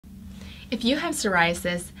If you have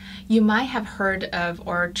psoriasis, you might have heard of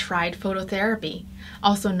or tried phototherapy,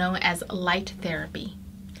 also known as light therapy.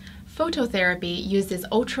 Phototherapy uses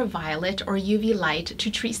ultraviolet or UV light to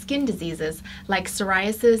treat skin diseases like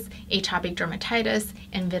psoriasis, atopic dermatitis,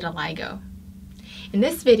 and vitiligo. In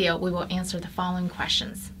this video, we will answer the following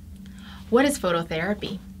questions. What is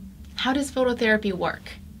phototherapy? How does phototherapy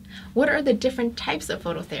work? What are the different types of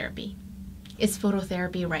phototherapy? Is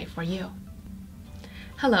phototherapy right for you?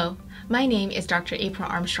 Hello, my name is Dr. April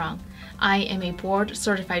Armstrong. I am a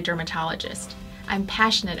board-certified dermatologist. I'm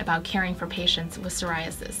passionate about caring for patients with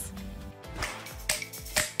psoriasis.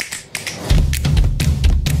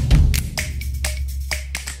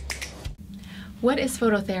 What is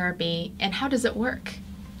phototherapy and how does it work?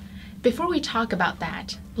 Before we talk about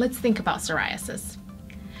that, let's think about psoriasis.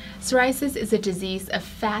 Psoriasis is a disease of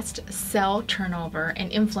fast cell turnover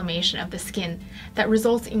and inflammation of the skin that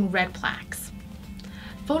results in red plaques.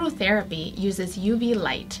 Phototherapy uses UV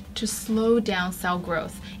light to slow down cell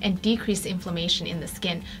growth and decrease inflammation in the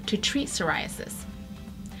skin to treat psoriasis.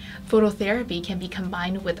 Phototherapy can be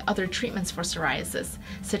combined with other treatments for psoriasis,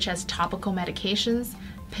 such as topical medications,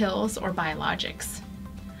 pills, or biologics.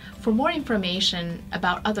 For more information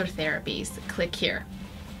about other therapies, click here.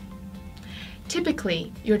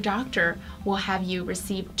 Typically, your doctor will have you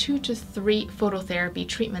receive 2 to 3 phototherapy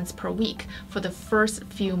treatments per week for the first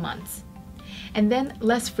few months, and then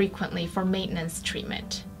less frequently for maintenance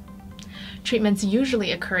treatment. Treatments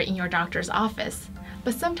usually occur in your doctor's office,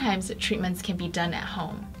 but sometimes treatments can be done at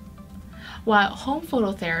home. While home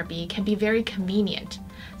phototherapy can be very convenient,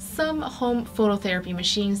 some home phototherapy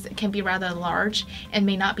machines can be rather large and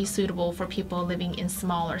may not be suitable for people living in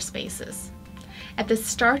smaller spaces. At the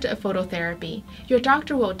start of phototherapy, your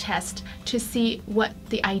doctor will test to see what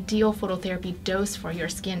the ideal phototherapy dose for your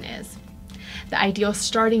skin is. The ideal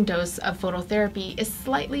starting dose of phototherapy is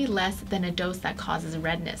slightly less than a dose that causes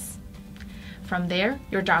redness. From there,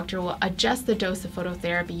 your doctor will adjust the dose of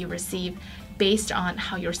phototherapy you receive based on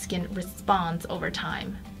how your skin responds over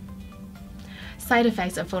time. Side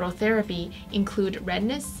effects of phototherapy include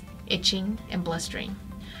redness, itching, and blistering.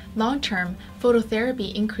 Long-term,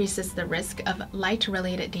 phototherapy increases the risk of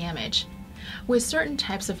light-related damage. With certain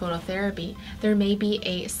types of phototherapy, there may be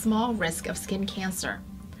a small risk of skin cancer,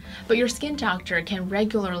 but your skin doctor can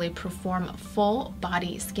regularly perform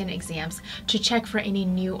full-body skin exams to check for any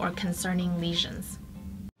new or concerning lesions.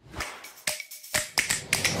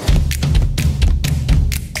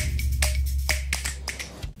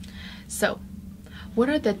 So, what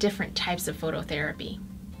are the different types of phototherapy?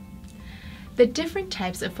 The different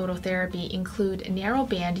types of phototherapy include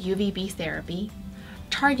narrowband UVB therapy,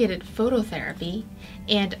 targeted phototherapy,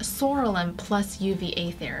 and psoralen plus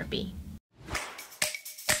UVA therapy.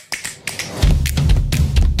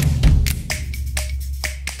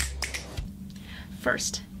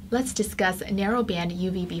 First, let's discuss narrowband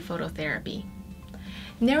UVB phototherapy.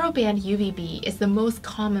 Narrowband UVB is the most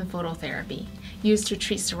common phototherapy used to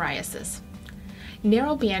treat psoriasis.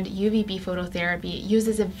 Narrowband UVB phototherapy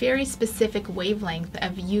uses a very specific wavelength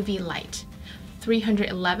of UV light,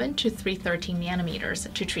 311 to 313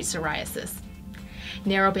 nanometers, to treat psoriasis.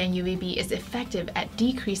 Narrowband UVB is effective at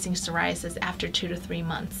decreasing psoriasis after 2 to 3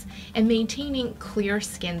 months and maintaining clear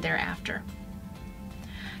skin thereafter.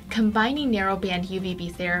 Combining narrowband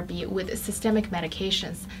UVB therapy with systemic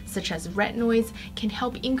medications such as retinoids can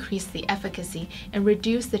help increase the efficacy and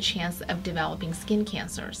reduce the chance of developing skin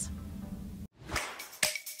cancers.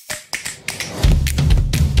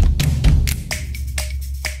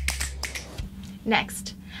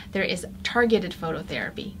 Next, there is targeted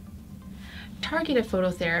phototherapy. Targeted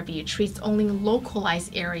phototherapy treats only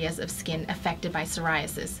localized areas of skin affected by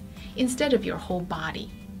psoriasis instead of your whole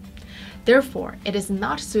body. Therefore, it is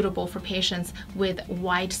not suitable for patients with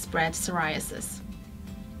widespread psoriasis.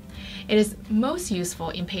 It is most useful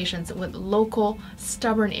in patients with local,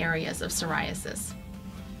 stubborn areas of psoriasis.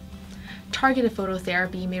 Targeted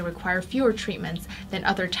phototherapy may require fewer treatments than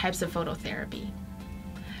other types of phototherapy.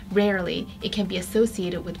 Rarely, it can be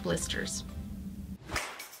associated with blisters.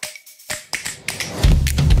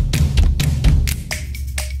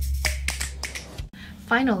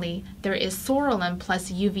 Finally, there is psoralen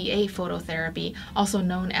plus UVA phototherapy, also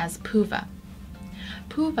known as PUVA.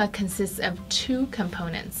 PUVA consists of 2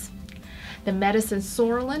 components, the medicine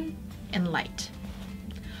psoralen and light.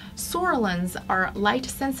 Psoralens are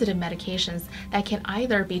light-sensitive medications that can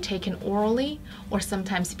either be taken orally or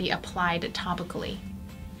sometimes be applied topically.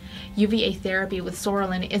 UVA therapy with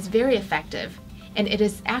psoralen is very effective, and it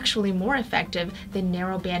is actually more effective than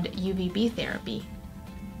narrowband UVB therapy.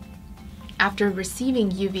 After receiving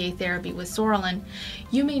UVA therapy with Psoriasis,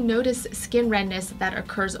 you may notice skin redness that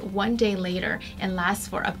occurs 1 day later and lasts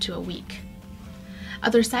for up to a week.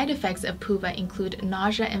 Other side effects of PUVA include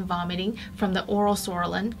nausea and vomiting from the oral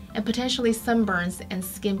Psoriasis and potentially sunburns and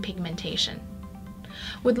skin pigmentation.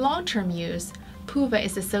 With long-term use, PUVA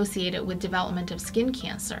is associated with development of skin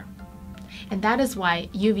cancer. And that is why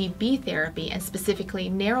UVB therapy, and specifically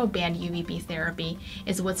narrowband UVB therapy,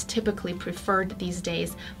 is what's typically preferred these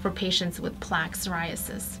days for patients with plaque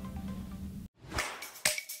psoriasis.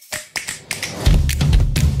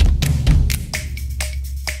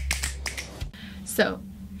 So,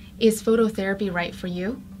 is phototherapy right for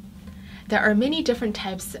you? There are many different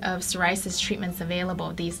types of psoriasis treatments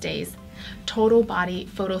available these days. Total body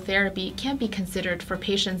phototherapy can be considered for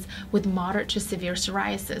patients with moderate to severe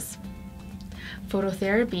psoriasis.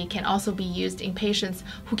 Phototherapy can also be used in patients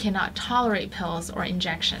who cannot tolerate pills or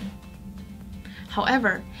injection.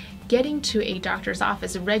 However, getting to a doctor's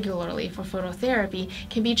office regularly for phototherapy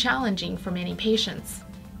can be challenging for many patients.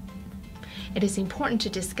 It is important to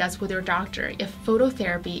discuss with your doctor if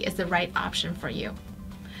phototherapy is the right option for you.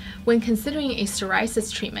 When considering a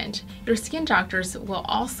psoriasis treatment, your skin doctors will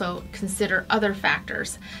also consider other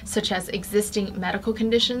factors, such as existing medical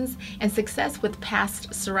conditions and success with past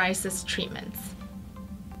psoriasis treatments.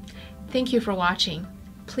 Thank you for watching.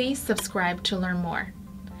 Please subscribe to learn more.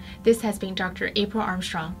 This has been Dr. April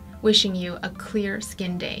Armstrong, wishing you a clear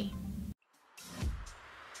skin day.